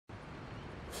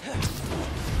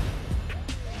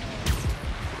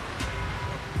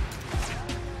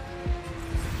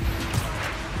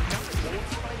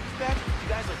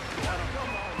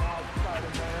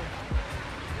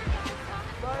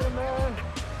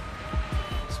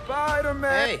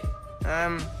Spider-Man!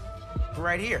 Hey,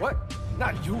 right here. What?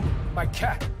 Not you, my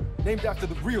cat. Named after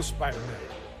the real Spider-Man.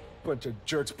 Bunch of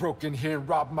jerks broke in here and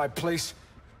robbed my place.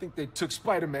 Think they took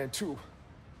Spider-Man too.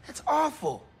 That's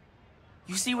awful.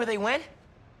 You see where they went?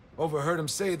 Overheard them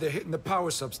say they're hitting the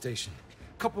power substation.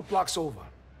 Couple blocks over.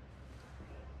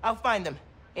 I'll find them.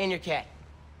 And your cat.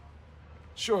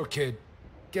 Sure, kid.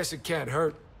 Guess it can't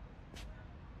hurt.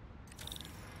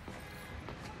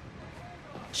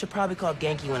 Should probably call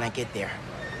Genki when I get there.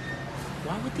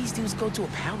 Why would these dudes go to a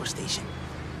power station?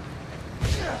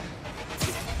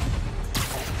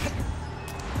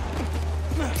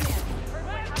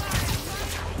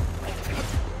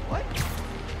 What?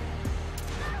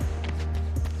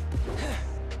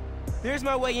 There's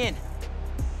my way in.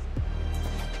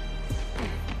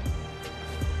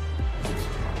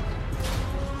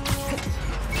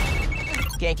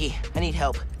 Genki, I need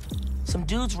help. Some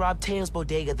dudes robbed Teo's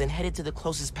bodega, then headed to the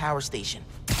closest power station.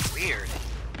 Weird.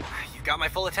 You got my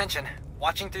full attention.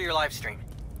 Watching through your live stream.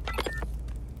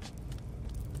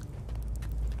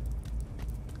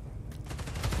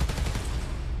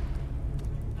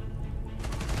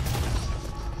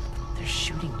 They're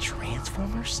shooting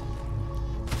Transformers?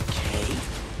 Okay.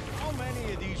 How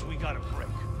many of these we gotta break?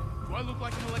 Do I look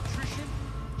like an electrician?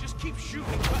 Just keep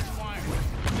shooting, cutting wire.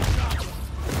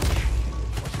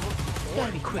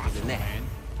 Gotta be quicker than that.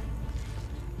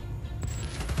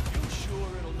 You sure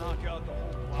it'll knock out the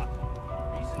whole block?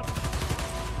 Reasonable.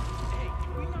 Hey,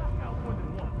 if we knock out more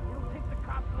than one, it'll take the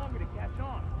cops longer to catch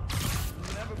on.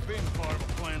 You've never been part of a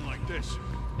plan like this.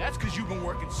 That's because you've been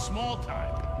working small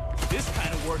time. This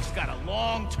kind of work's got a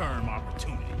long-term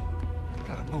opportunity.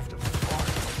 Gotta move to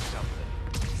Florida or something.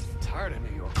 Tired of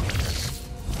New York winters.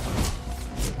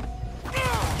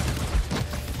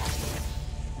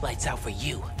 Lights out for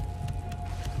you.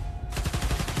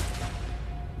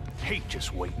 Hate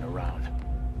just waiting around.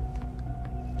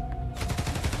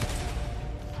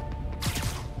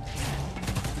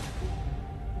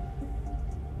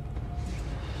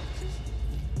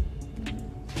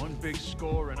 One big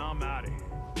score and I'm out of here.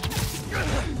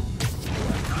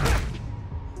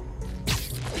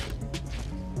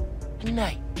 Good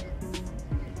night.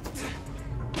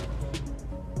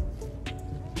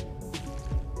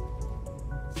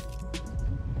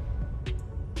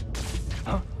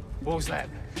 Huh? What was that?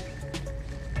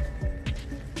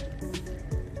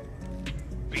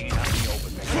 Being out in the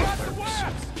open makes no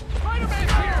purpose.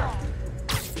 Spider-Man's here!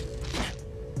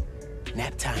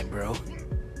 Nap time, bro.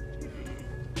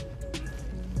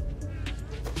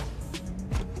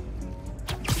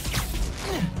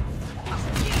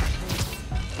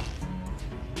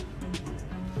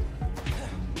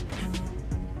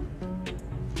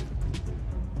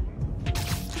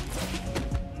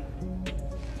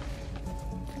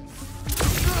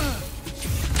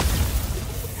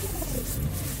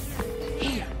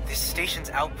 This station's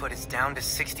output is down to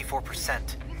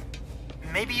 64%.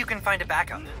 Maybe you can find a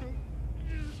backup.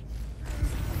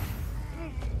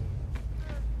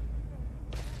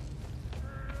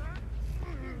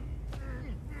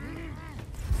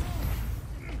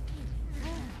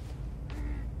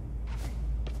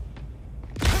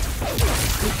 Good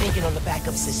thinking on the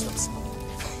backup systems.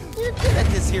 You're good at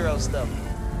this hero stuff.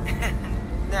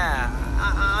 Nah,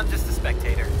 I'm just a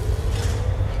spectator.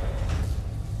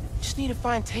 Just need to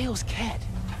find Tails' cat.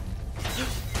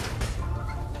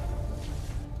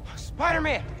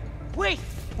 Spider-Man! Wait!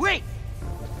 Wait!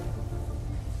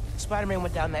 Spider-Man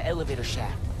went down that elevator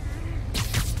shaft.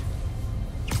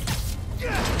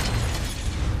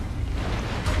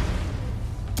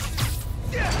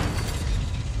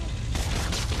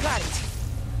 Got it!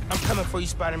 I'm coming for you,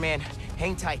 Spider-Man.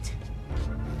 Hang tight.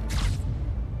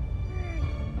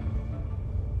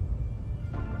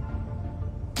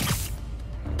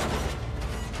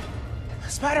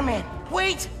 Spider-Man,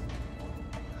 wait!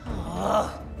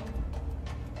 Ugh.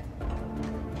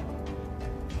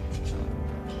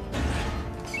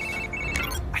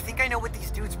 I think I know what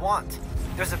these dudes want.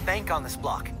 There's a bank on this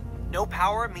block. No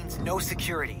power means no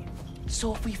security.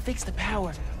 So if we fix the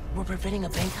power, we're preventing a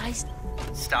bank heist?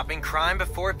 Stopping crime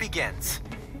before it begins.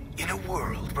 In a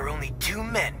world where only two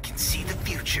men can see the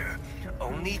future,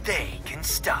 only they can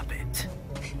stop it.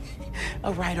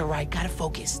 All right, gotta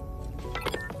focus.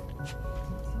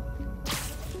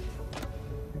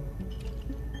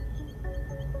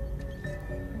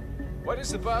 Why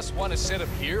does the boss want to set up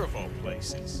here of all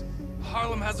places?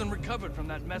 Harlem hasn't recovered from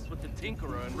that mess with the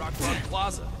Tinkerer in Rock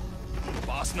Plaza. The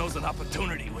boss knows an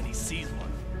opportunity when he sees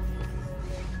one.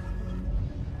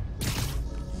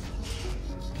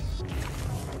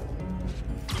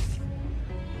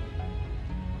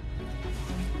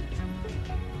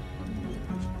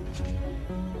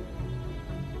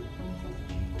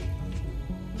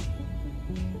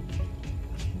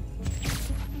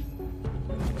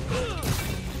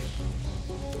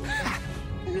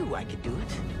 I could do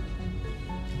it.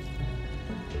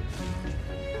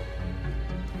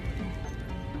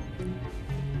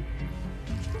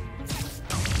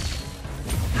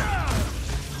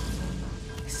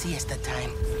 Siesta time.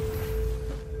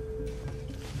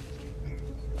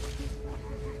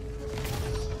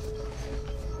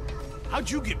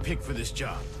 How'd you get picked for this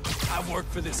job? I've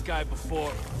worked for this guy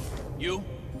before. You?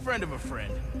 Friend of a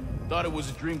friend. Thought it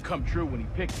was a dream come true when he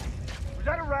picked me. Was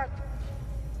that a rat?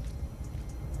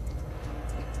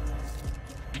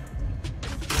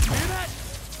 Hear that?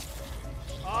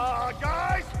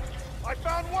 Guys! I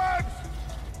found webs!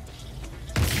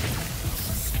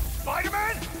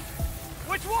 Spider-Man?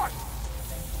 Which one?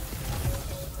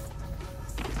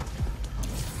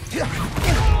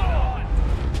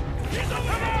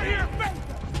 Come out here,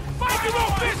 Fight your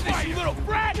own business, you little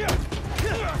brat!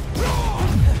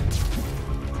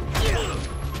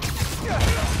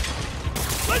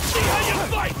 Let's see how you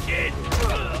fight, kid!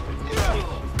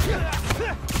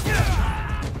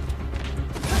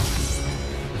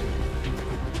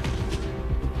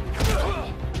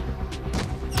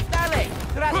 Dale!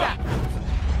 Trata!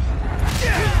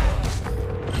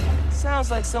 Sounds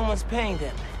like someone's paying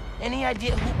them. Any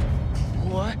idea who...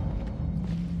 What?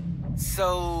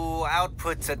 So,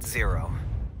 output's at 0.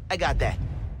 I got that.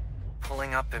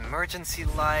 Pulling up emergency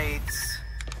lights.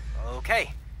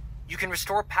 Okay. You can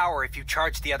restore power if you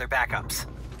charge the other backups.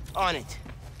 On it.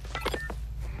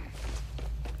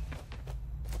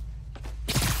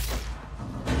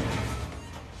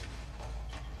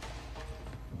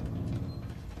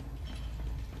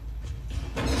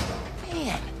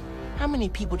 Man, how many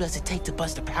people does it take to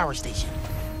bust a power station?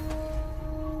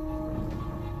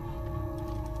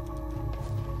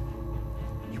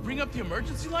 You bring up the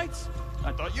emergency lights?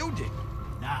 I thought you did.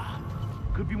 Nah.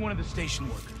 Could be one of the station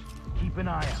workers. Keep an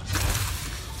eye out.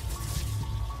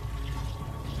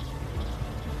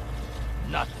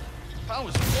 Nothing.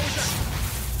 Power's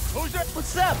Who's that?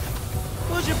 What's up?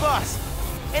 Who's your boss?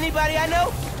 Anybody I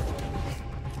know?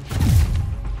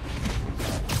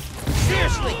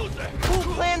 Seriously,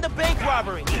 who planned the bank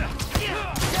robbery? You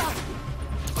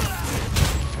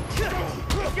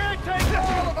can't take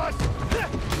all of us!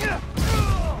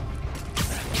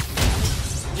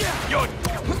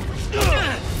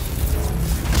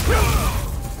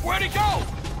 Where'd he go?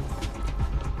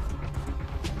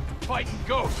 Fighting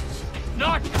ghosts.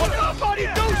 Not somebody do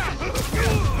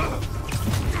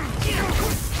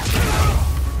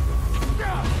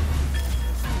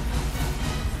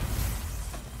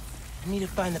I need to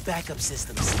find the backup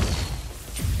systems.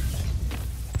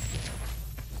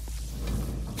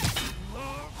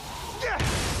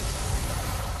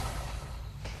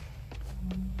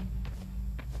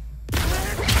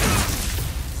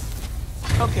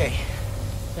 Okay,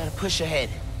 gotta push ahead.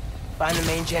 Find the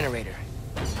main generator.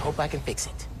 Hope I can fix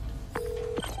it.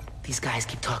 These guys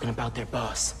keep talking about their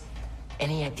boss.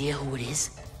 Any idea who it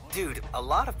is? Dude, a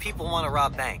lot of people want to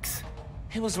rob banks.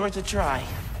 It was worth a try.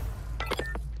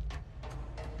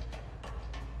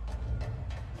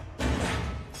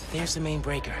 There's the main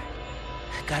breaker.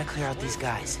 Gotta clear out these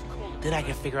guys. Then I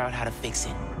can figure out how to fix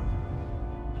it.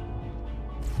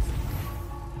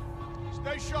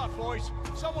 Stay sharp, boys.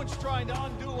 Someone's trying to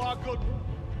undo our good...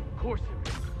 Of course there is.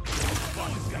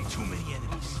 Bond's got too many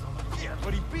enemies. Yeah,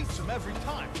 but he beats them every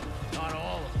time. Not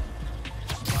all of them.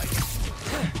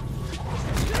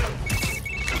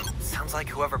 Sounds like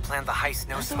whoever planned the heist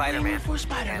knows That's the way Spider-Man. before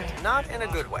Spider-Man. And not in a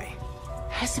good way.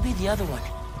 Has to be the other one.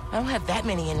 I don't have that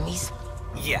many enemies.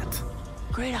 Yet.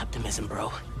 Great optimism, bro.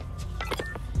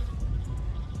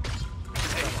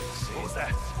 Who's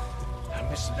that? I'm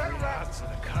missing the odds of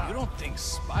the cop. You don't think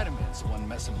Spider-Man's the one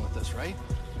messing with us, right?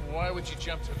 Why would you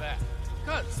jump to that?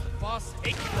 Cause the boss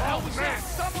hates the hell was Man, that?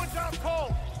 someone's out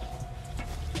cold!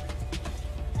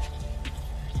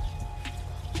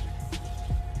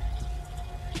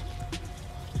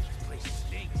 This place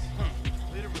stinks.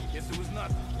 Literally, guess it was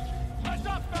nothing. Heads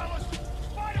up, fellas!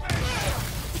 Spider-Man!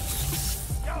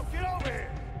 Yo, get over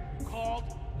here! Called.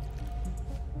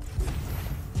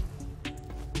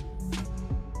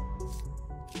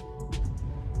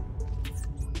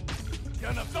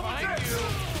 Gonna find you.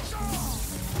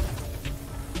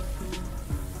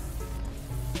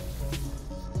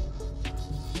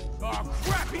 Oh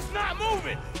crap, he's not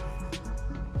moving!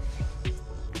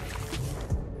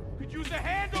 Could use a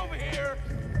hand over here!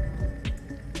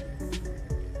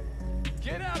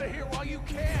 Get out of here while you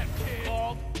can, kid.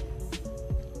 Called.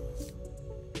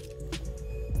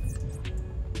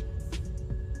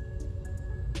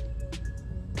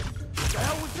 What the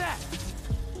hell was that?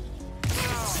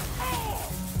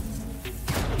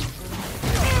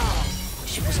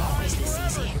 Wish it was always this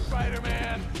easy.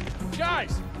 Spider-Man.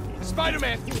 Guys,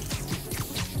 Spider-Man!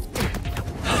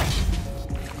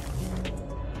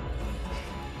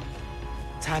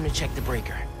 Time to check the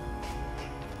breaker.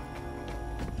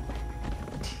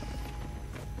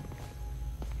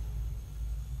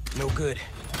 No good.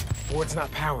 Board's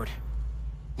not powered.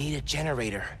 Need a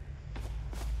generator.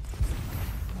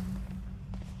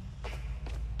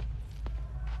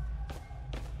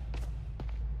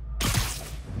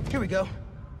 Here we go.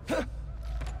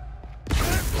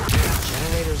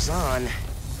 Generator's on.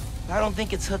 I don't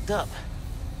think it's hooked up.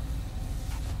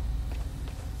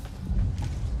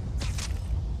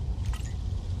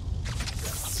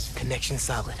 Connection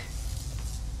solid.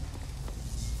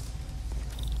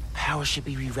 Power should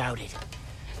be rerouted.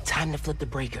 Time to flip the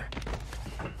breaker.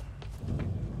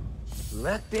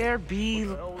 Let there be...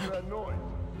 What was that noise?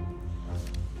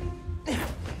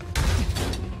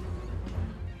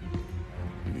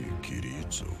 Here, kitty,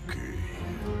 it's okay.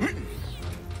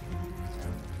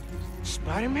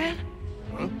 Spider-Man?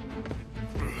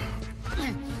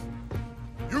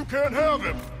 You can't have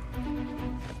him!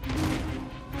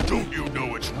 Don't you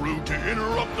know it's rude to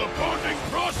interrupt the bonding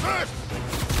process?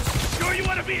 Sure you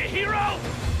want to be a hero?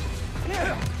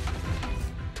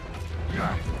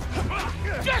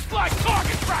 Just like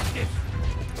target practice!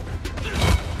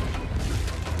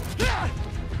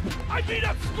 I beat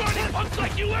up scrawny punks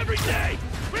like you every day!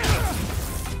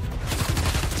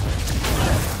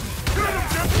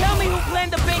 Tell me who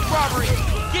planned the bank robbery!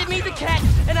 Give me the cat,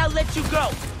 and I'll let you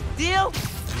go. Deal?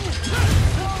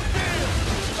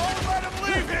 Don't let him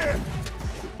leave here!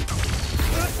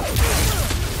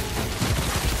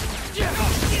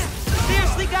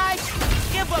 Seriously, guys?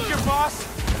 Give up your boss.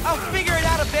 I'll figure it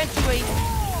out eventually. You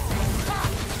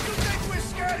think we're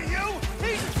scared of you?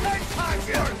 He's 10 times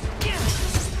worse!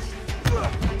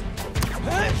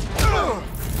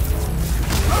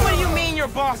 What do you mean your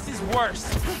boss is worse?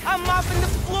 I'm mopping the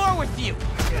floor with you.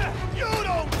 You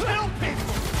don't kill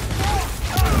people!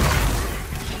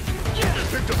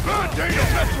 Picked a bad day to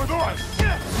mess with us!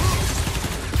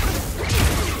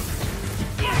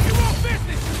 Your own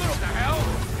business, you little the hell!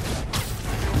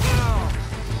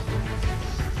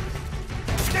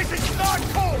 This is not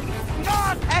cool!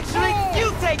 Not Actually, cool!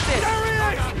 you take this. There he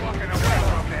is! I'm walking away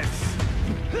from this.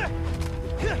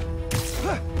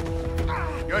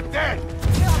 You're dead!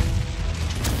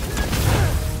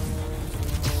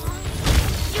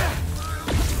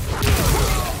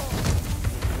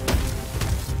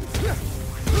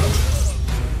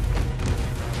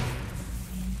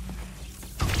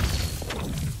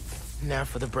 Now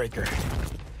for the breaker.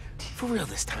 For real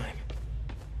this time.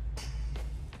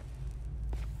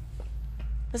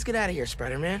 Let's get out of here,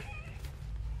 Spider-Man.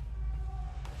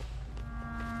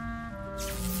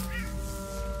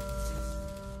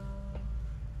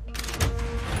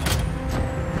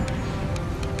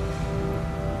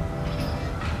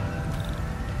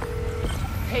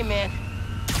 Hey, man.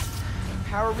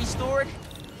 Power restored,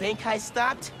 bank heist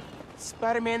stopped,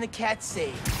 Spider-Man the cat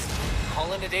saved.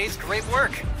 All in a day's great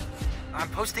work. I'm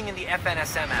posting in the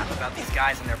FNSM app about these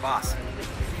guys and their boss.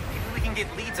 Maybe we can get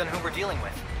leads on who we're dealing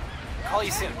with. Call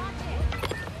you soon.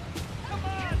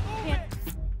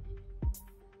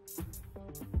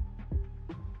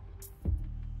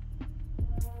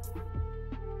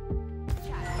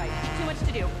 Too much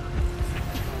to do.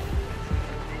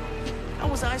 How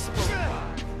was I supposed to...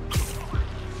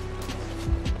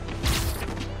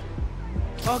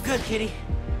 All good, kitty.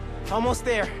 Almost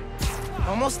there.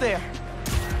 Almost there.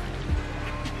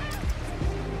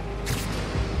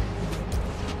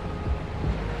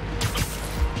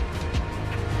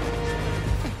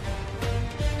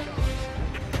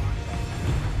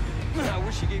 I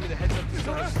wish you gave me the heads up to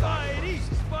start. Spidey!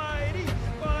 Spidey!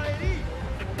 Spidey!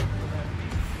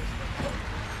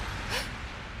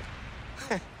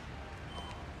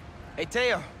 Hey,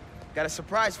 Teo. Got a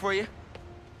surprise for you.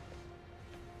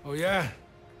 Oh, yeah?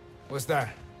 What's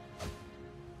that?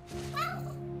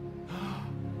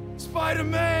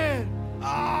 Spider-Man!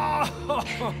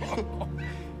 Oh!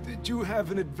 Did you have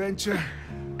an adventure?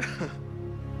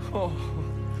 Oh,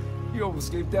 you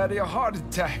almost gave Daddy a heart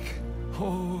attack.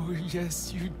 Oh,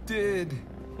 yes, you did.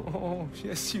 Oh,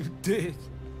 yes, you did.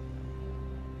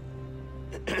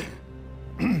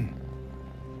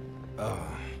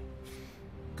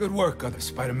 Good work, other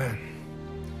Spider-Man.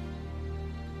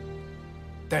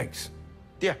 Thanks.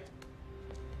 Yeah. Of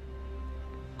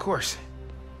course.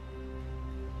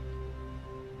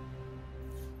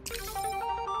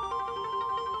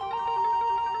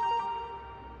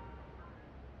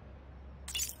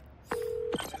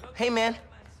 Hey, man.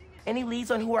 Any leads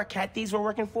on who our cat thieves were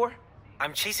working for?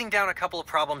 I'm chasing down a couple of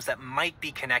problems that might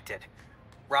be connected.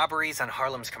 Robberies on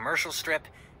Harlem's commercial strip,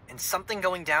 and something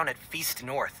going down at Feast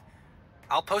North.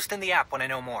 I'll post in the app when I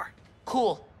know more.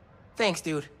 Cool. Thanks,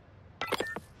 dude.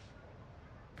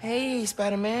 Hey,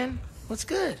 Spider-Man. What's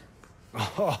good?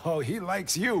 Oh, he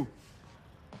likes you.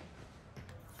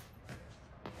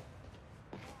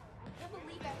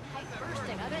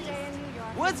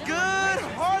 What's good,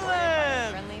 Harlem?